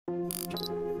Hi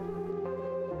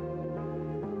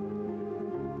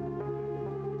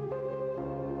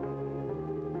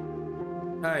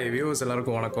viewers,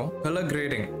 எல்லாருக்கும் வணக்கம். Colour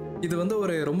grading இது வந்து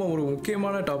ரொம்ப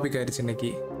முக்கியமான டாபிக் ஆயிடுச்சு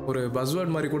இன்னைக்கு. ஒரு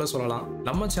பஸ்வேர்ட் மாதிரி கூட சொல்லலாம்.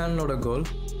 நம்ம சேனலோட கோல்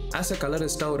ஆஸ் அ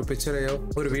கலரிஸ்டாக ஒரு பிக்சரையோ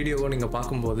ஒரு வீடியோவோ நீங்கள்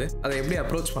பார்க்கும்போது அதை எப்படி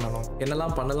அப்ரோச் பண்ணணும்,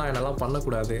 என்னெல்லாம் பண்ணலாம், என்னெல்லாம்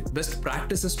பண்ணக்கூடாது, best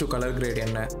practices to colour great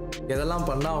என்ன, எதெல்லாம்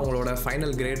பண்ணால் அவங்களோட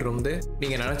ஃபைனல் கிரேட் வந்து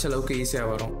நீங்கள் நினச்ச அளவுக்கு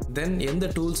ஈஸியாக வரும், தென் எந்த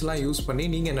டூல்ஸ்லாம் யூஸ் பண்ணி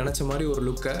நீங்கள் நினச்ச மாதிரி ஒரு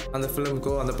லுக்கை அந்த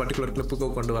ஃபிலிமுக்கோ அந்த பர்டிகுலர் கிளிப்புக்கோ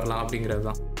கொண்டு வரலாம் அப்படிங்கிறது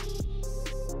தான்.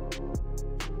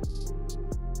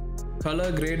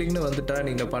 கலர் கிரேடிங்னு வந்துட்டா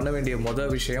நீங்கள் பண்ண வேண்டிய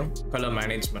மொதல் விஷயம் கலர்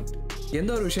மேனேஜ்மெண்ட்.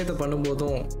 எந்த ஒரு விஷயத்தை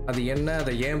பண்ணும்போதும் அது என்ன,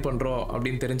 அதை ஏன் பண்ணுறோம்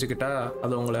அப்படின்னு தெரிஞ்சுக்கிட்டா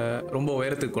அது உங்களை ரொம்ப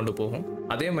உயரத்துக்கு கொண்டு போகும்.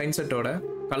 அதே மைண்ட் செட்டோட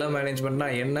கலர் மேனேஜ்மெண்ட்னா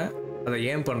என்ன, அதை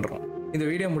ஏன் பண்ணுறோம், இந்த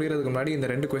வீடியோ முடிகிறதுக்கு முன்னாடி இந்த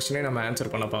 2 கொஸ்டினே நம்ம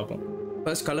ஆன்சர் பண்ண பார்ப்போம்.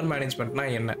 ஃபர்ஸ்ட், கலர் மேனேஜ்மெண்ட்னா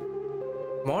என்ன?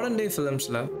 மாடர்ன் டே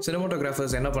ஃபிலிம்ஸில்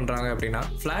சினிமாட்டோகிராஃபர்ஸ் என்ன பண்ணுறாங்க அப்படின்னா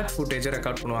ஃப்ளாட் ஃபுட்டேஜை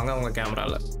ரெக்கார்ட் பண்ணுவாங்க அவங்க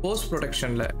கேமராவில். போஸ்ட்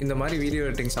ப்ரொடக்ஷனில் இந்த மாதிரி video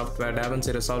editing software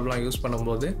da Vinci ரிசால்வ்லாம் use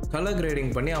பண்ணும்போது கலர்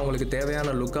கிரேடிங் பண்ணி அவங்களுக்கு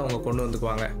தேவையான லுக்கை அவங்க கொண்டு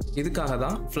வந்துக்குவாங்க. இதுக்காக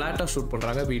தான் ஃப்ளாட்டாக ஷூட்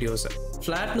பண்ணுறாங்க வீடியோஸை.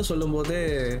 ஃப்ளாட்னு சொல்லும்போது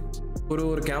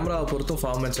ஒரு கேமராவை பொறுத்தும்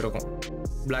ஃபார்மேட்ஸ் இருக்கும்.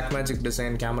 பிளாக் மேஜிக்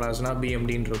டிசைன் கேமராஸ்னால்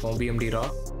பிஎம்டின்னு இருக்கும், பிஎம்டி ரா.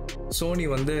 சோனி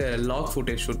வந்து லாக்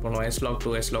ஃபுட்டேஜ் ஷூட் பண்ணுவோம், S-Log2,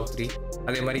 S-Log3.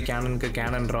 அதே மாதிரி கேனனுக்கு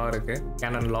கேனன் ரா இருக்குது,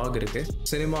 கேனன் லாக் இருக்குது.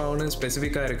 சினிமாவுன்னு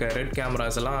ஸ்பெசிஃபிக்காக இருக்க ரெட்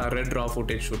கேமராஸ் எல்லாம் ரெட் ரா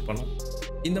ஃபுட்டேஜ் ஷூட் பண்ணும்.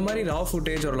 இந்த மாதிரி ரா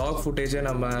ஃபுட்டேஜ் ஒரு லாக் ஃபுட்டேஜை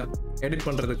நம்ம எடிட்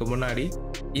பண்ணுறதுக்கு முன்னாடி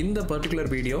இந்த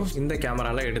பர்டிகுலர் வீடியோ இந்த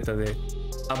கேமராவில் எடுத்தது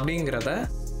அப்படிங்கிறத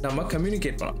நம்ம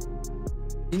கம்யூனிகேட் பண்ணலாம்.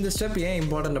 இந்த ஸ்டெப் ஏன்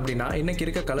இம்பார்ட்டன்ட் அப்படின்னா இன்றைக்கி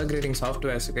இருக்க கலர் கிரேடிங்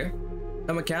சாஃப்ட்வேர்ஸுக்கு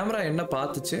நம்ம கேமரா என்ன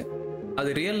பார்த்துச்சு, அது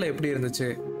ரியலில் எப்படி இருந்துச்சு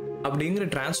அப்படிங்கிற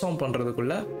டிரான்ஸ்ஃபார்ம்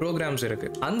பண்ணுறதுக்குள்ள ப்ரோக்ராம்ஸ்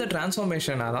இருக்குது. அந்த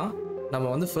டிரான்ஸ்ஃபார்மேஷனாக தான் நம்ம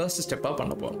வந்து ஃபர்ஸ்ட் ஸ்டெப்பாக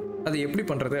பண்ண போகிறோம். அது எப்படி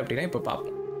பண்ணுறது அப்படின்னா இப்போ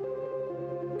பார்ப்போம்.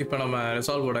 இப்போ நம்ம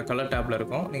ரிசால்வோட கலர் டேப்பில்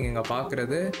இருக்கோம். நீங்கள் இங்கே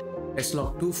பார்க்குறது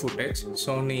S-Log2 footage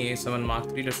Sony A07 Mark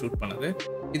 3ல shoot பண்ணுது.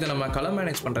 இதை நம்ம கலர்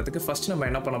மேனேஜ் பண்ணுறதுக்கு ஃபர்ஸ்ட் நம்ம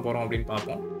என்ன பண்ண போகிறோம் அப்படின்னு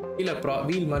பார்ப்போம். இல்லை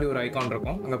வீல் மாதிரி ஒரு ஐகான்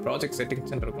இருக்கும், அங்கே ப்ராஜெக்ட்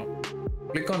செட்டிங்ஸ்ன்னு இருக்கும்.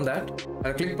 Click on that.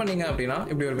 அதை கிளிக் பண்ணிங்க அப்படின்னா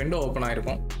இப்படி ஒரு விண்டோ ஓப்பன்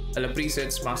ஆகிருக்கும். அதில்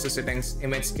presets, master settings,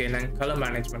 image scaling, colour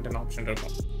மேனேஜ்மெண்ட்னு option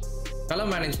இருக்கும். கலர்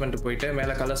மேனேஜ்மெண்ட் போயிட்டு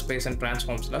மேலே கலர் ஸ்பேஸ் அண்ட்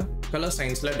ட்ரான்ஸ்ஃபார்ம்ஸில் கலர்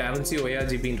சயின்ஸில் Davinci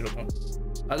ORGBன்னு இருக்கும்.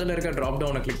 அதில் இருக்க ட்ராப்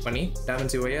டவுனை கிளிக் பண்ணி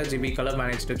Davinci ORGB கலர்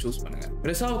மேனேஜ்மெண்ட்டை சூஸ் பண்ணுங்கள்.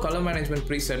 ரிசால்வ் கலர் மேனேஜ்மெண்ட்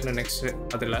ப்ரீசெட்னு நெக்ஸ்ட்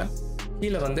அதில்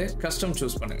கீழே வந்து கஸ்டம்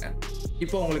சூஸ் பண்ணுங்கள்.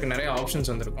 இப்போ உங்களுக்கு நிறைய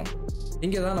ஆப்ஷன்ஸ் வந்திருக்கும்.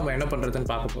 இங்கே தான் நம்ம என்ன பண்ணுறதுன்னு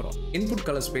பார்க்க போகிறோம். இன்புட்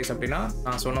கலர் ஸ்பேஸ் அப்படின்னா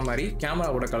நான் சொன்ன மாதிரி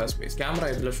கேமராவோட கலர் ஸ்பேஸ், கேமரா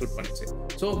இதில் ஷூட் பண்ணிச்சு.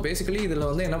 ஸோ பேசிக்கலி இதில்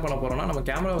வந்து என்ன பண்ண போகிறோம்னா நம்ம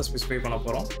கேமராவை ஸ்பெசிஃபை பண்ண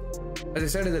போகிறோம். அது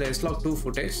சைடு இதில் S-Log2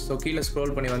 ஃபுட்டேஜ். ஸோ கீழே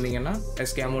ஸ்க்ரோல் பண்ணி வந்தீங்கன்னா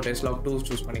S-Log2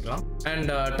 சூஸ் பண்ணிக்கலாம்.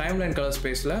 அண்ட் டைம்லைன் கலர்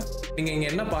ஸ்பேஸில் நீங்கள் இங்கே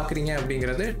என்ன பார்க்குறீங்க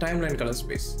அப்படிங்கிறது டைம்லைன் கலர்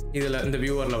ஸ்பேஸ் இதில் இந்த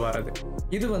வியூவரில் வர்றது.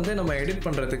 இது வந்து நம்ம எடிட்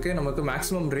பண்ணுறதுக்கு நமக்கு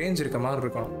மேக்ஸிமம் ரேஞ்ச் இருக்க மாதிரி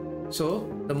இருக்கணும். So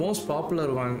the most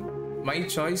popular one, my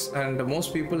choice and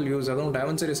most people use, அதுவும்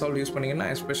Davinci Resolve யூஸ் பண்ணிங்கன்னா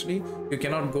especially you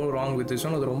cannot go wrong with this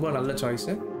one. அது ரொம்ப நல்ல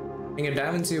சாய்ஸு. நீங்கள்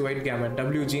Davinci ஒயிட் கேமட்,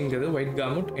 WGங்கிறது ஒயிட்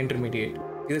கேமட் இன்டர்மீடியேட்,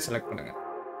 இதை செலக்ட் பண்ணுங்கள்.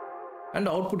 அண்ட்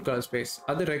அவுட்புட் கலர் ஸ்பேஸ்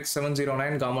அது Rec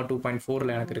 709 Gamma 2.4ல்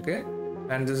எனக்கு இருக்குது.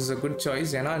 And this is a good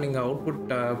choice. ஏன்னா நீங்கள் அவுட்புட்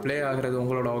ப்ளே ஆகிறது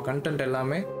உங்களோட கண்டென்ட்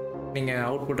எல்லாமே நீங்கள்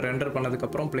அவுட்புட் ரெண்டர்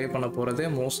பண்ணதுக்கப்புறம் ப்ளே பண்ண போகிறது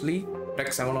மோஸ்ட்லி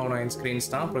Rec 709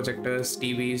 ஸ்க்ரீன்ஸ் தான். Projectors,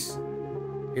 TVS,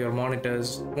 your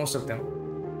monitors, most of them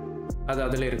அது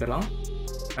அதில் இருக்கலாம்.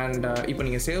 அண்ட் இப்போ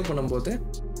நீங்கள் சேவ் பண்ணும்போது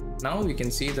now you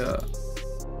can see the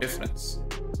difference.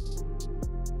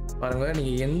 பாருங்கள்,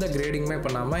 நீங்கள் எந்த கிரேடிங்குமே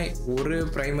பண்ணாமல், ஒரு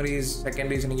ப்ரைமரிஸ்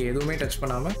செகண்டரிஸ் நீங்கள் எதுவுமே டச்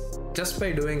பண்ணாமல் just by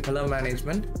doing colour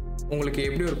management உங்களுக்கு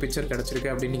எப்படி ஒரு பிக்சர் கிடச்சிருக்கு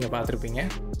அப்படின்னு நீங்கள் பார்த்துருப்பீங்க.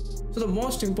 So the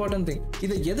most important thing,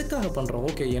 இதை எதுக்காக பண்ணுறோம்,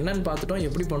 ஓகே என்னன்னு பார்த்துட்டோம்,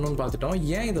 எப்படி பண்ணணும்னு பார்த்துட்டோம்,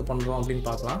 ஏன் இதை பண்ணுறோம் அப்படின்னு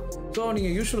பார்க்கலாம். ஸோ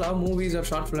நீங்கள் யூஸ்வலாக movies R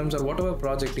short films R what ever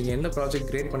project, நீங்கள் எந்த ப்ராஜெக்ட்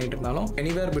கிரியேட் பண்ணிட்டு இருந்தாலும்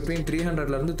எனிவேர் பிட்வீன்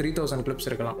 300லேருந்து 3000 கிளிப்ஸ்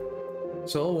இருக்கலாம்.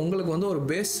 ஸோ உங்களுக்கு வந்து ஒரு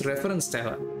பேஸ் ரெஃபரன்ஸ்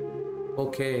தேவை.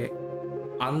 ஓகே,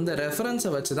 அந்த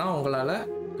ரெஃபரன்ஸை வச்சு தான் உங்களால்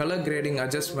கலர் கிரேடிங்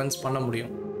அட்ஜஸ்ட்மெண்ட்ஸ் பண்ண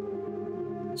முடியும்.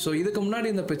 ஸோ இதுக்கு முன்னாடி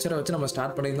இந்த பிக்சரை வச்சு நம்ம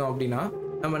ஸ்டார்ட் பண்ணியிருந்தோம் அப்படின்னா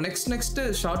நம்ம நெக்ஸ்ட்டு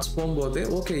ஷார்ட்ஸ் போகும்போது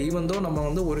ஓகே, ஈவன் தோ நம்ம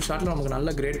வந்து ஒரு ஷார்ட்டில் நமக்கு நல்ல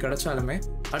கிரேட் கிடைச்சாலுமே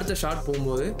அடுத்த ஷார்ட்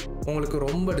போகும்போது உங்களுக்கு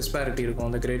ரொம்ப டிஸ்பேரிட்டி இருக்கும்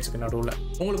அந்த கிரேட்ஸ்க்கு நடுவில்.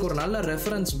 உங்களுக்கு ஒரு நல்ல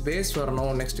ரெஃபரன்ஸ் பேஸ்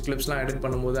வரணும் நெக்ஸ்ட் கிளிப்ஸ்லாம் எடிட்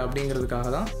பண்ணும்போது அப்படிங்கிறதுக்காக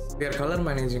தான் we are colour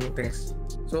managing things.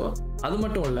 So அது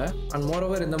மட்டும் இல்லை, அண்ட்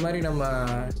மோரோவர் இந்த மாதிரி நம்ம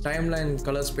timeline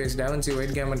colour space, Davinci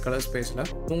white கேமட் colour ஸ்பேஸில்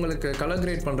உங்களுக்கு கலர்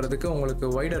கிரேட் பண்ணுறதுக்கு உங்களுக்கு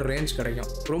வைடர் ரேஞ்ச் கிடைக்கும்.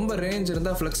 ரொம்ப ரேஞ்ச்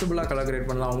இருந்தால் ஃப்ளெக்சிபிளாக கலர் கிரேட்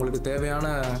பண்ணலாம், உங்களுக்கு தேவையான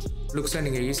லுக்ஸை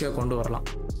நீங்கள் ஈஸியாக கொண்டு வரலாம்.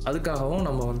 அதுக்காகவும்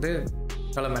நம்ம வந்து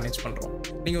கலர் மேனேஜ் பண்ணுறோம்.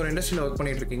 நீங்கள் ஒரு இண்டஸ்ட்ரியில் ஒர்க்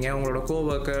பண்ணிட்டு இருக்கீங்க, உங்களோட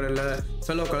கோவர்க்கர் இல்லை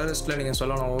ஃபெலோ கலரிஸ்ட்டில் நீங்கள்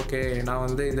சொல்லணும், ஓகே நான்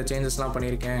வந்து இந்த சேஞ்சஸ்லாம்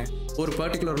பண்ணியிருக்கேன், ஒரு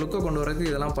பர்டிகுலர் லுக்கை கொண்டு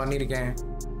வரதுக்கு இதெல்லாம் பண்ணியிருக்கேன்.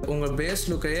 உங்கள் பேஸ்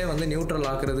லுக்கையே வந்து நியூட்ரல்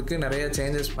ஆக்குறதுக்கு நிறைய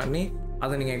சேஞ்சஸ் பண்ணி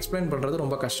அதை நீங்கள் எக்ஸ்பிளைன் பண்ணுறது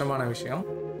ரொம்ப கஷ்டமான விஷயம்.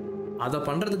 அதை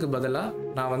பண்ணுறதுக்கு பதிலாக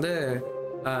நான் வந்து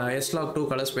S-Log2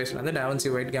 colour ஸ்பேஸ்லேருந்து Davinci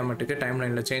white கேமெட்டுக்கு time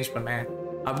லைனில் சேஞ்ச் பண்ணேன்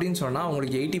அப்படின்னு சொன்னால்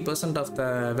உங்களுக்கு 80% ஆஃப் த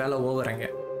வேலை ஓவரங்க.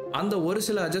 அந்த ஒரு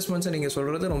சில அட்ஜஸ்ட்மெண்ட்ஸை நீங்கள்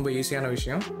சொல்கிறது ரொம்ப ஈஸியான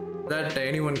விஷயம். That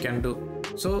anyone can do.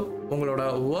 So உங்களோட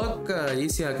ஒர்க்கை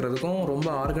ஈஸியாக்குறதுக்கும் ரொம்ப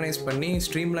ஆர்கனைஸ் பண்ணி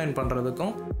ஸ்ட்ரீம்லைன்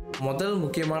பண்ணுறதுக்கும் முதல்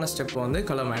முக்கியமான ஸ்டெப் வந்து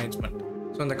கலர் மேனேஜ்மெண்ட்.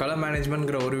 ஸோ இந்த கலர்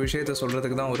மேனேஜ்மெண்ட்ங்கிற ஒரு விஷயத்தை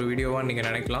சொல்கிறதுக்கு தான் ஒரு வீடியோவாக நீங்கள்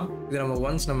நினைக்கலாம். இது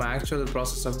நம்ம actual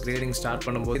process of grading start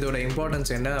பண்ணும்போது இதோட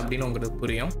இம்பார்ட்டன்ஸ் என்ன அப்படின்னு உங்களுக்கு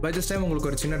புரியும். பை திஸ் டைம்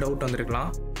உங்களுக்கு ஒரு சின்ன டவுட்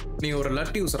வந்திருக்கலாம். நீ ஒரு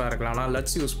லட் யூஸராக இருக்கலாம், நான்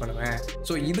லட்ஸ் யூஸ் பண்ணுவேன்,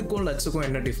 ஸோ இதுக்கும் லட்ஸுக்கும்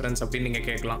என்ன டிஃப்ரென்ஸ் அப்படின்னு நீங்கள்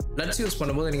கேட்கலாம். லட்ஸ் யூஸ்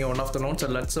பண்ணும்போது நீங்கள் ஒன் ஆஃப் த நோட்ஸ்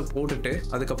லட்ஸை போட்டுட்டு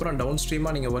அதுக்கப்புறம் டவுன்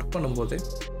ஸ்ட்ரீமாக நீங்கள் ஒர்க் பண்ணும்போது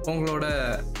உங்களோட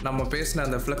நம்ம பேசின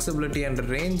அந்த flexibility and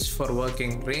range for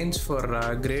working, range for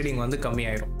grading வந்து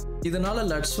கம்மியாயிரும். இதனால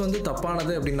லட்ஸ் வந்து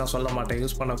தப்பானது அப்படின்னு நான் சொல்ல மாட்டேன்,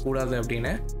 யூஸ் பண்ணக்கூடாது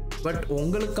அப்படின்னு. பட்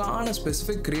உங்களுக்கான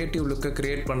ஸ்பெசிஃபிக் கிரியேட்டிவ் லுக்கை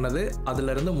கிரியேட் பண்ணது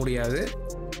அதுலேருந்து முடியாது.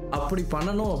 அப்படி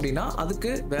பண்ணணும் அப்படின்னா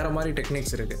அதுக்கு வேற மாதிரி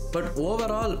டெக்னிக்ஸ் இருக்கு. பட்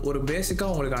ஓவரால் ஒரு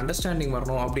பேசிக்காக உங்களுக்கு அண்டர்ஸ்டாண்டிங்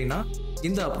வரணும் அப்படின்னா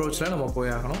இந்த அப்ரோச்சில் நம்ம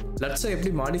போயாகணும். லட்ஸை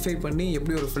எப்படி மாடிஃபை பண்ணி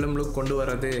எப்படி ஒரு ஃபிலிம் லுக் கொண்டு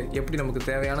வரது, எப்படி நமக்கு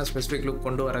தேவையான ஸ்பெசிஃபிக் லுக்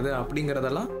கொண்டு வரது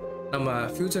அப்படிங்கிறதெல்லாம் நம்ம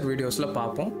ஃபியூச்சர் வீடியோஸில்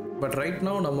பார்ப்போம். பட் ரைட்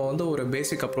நவ் நம்ம வந்து ஒரு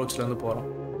பேசிக் அப்ரோச்சில் வந்து போகிறோம்.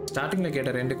 ஸ்டார்டிங்கில்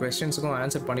கேட்ட 2 கொஸ்டின்ஸுக்கும்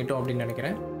ஆன்சர் பண்ணிட்டோம் அப்படின்னு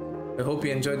நினைக்கிறேன். I hope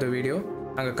you enjoy the video.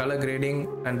 நாங்கள் colour grading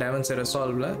and Davinci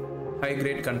Resolveல high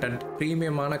grade content,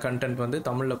 ப்ரீமியமான content வந்து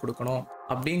தமிழில் கொடுக்கணும்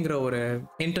அப்படிங்கிற ஒரு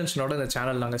இன்டென்ஷனோட இந்த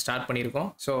சேனல் நாங்கள் ஸ்டார்ட் பண்ணியிருக்கோம்.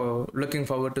 So looking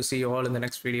forward to see you all in the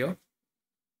next video.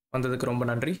 வந்ததுக்கு ரொம்ப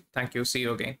நன்றி. தேங்க்யூ. see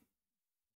you again.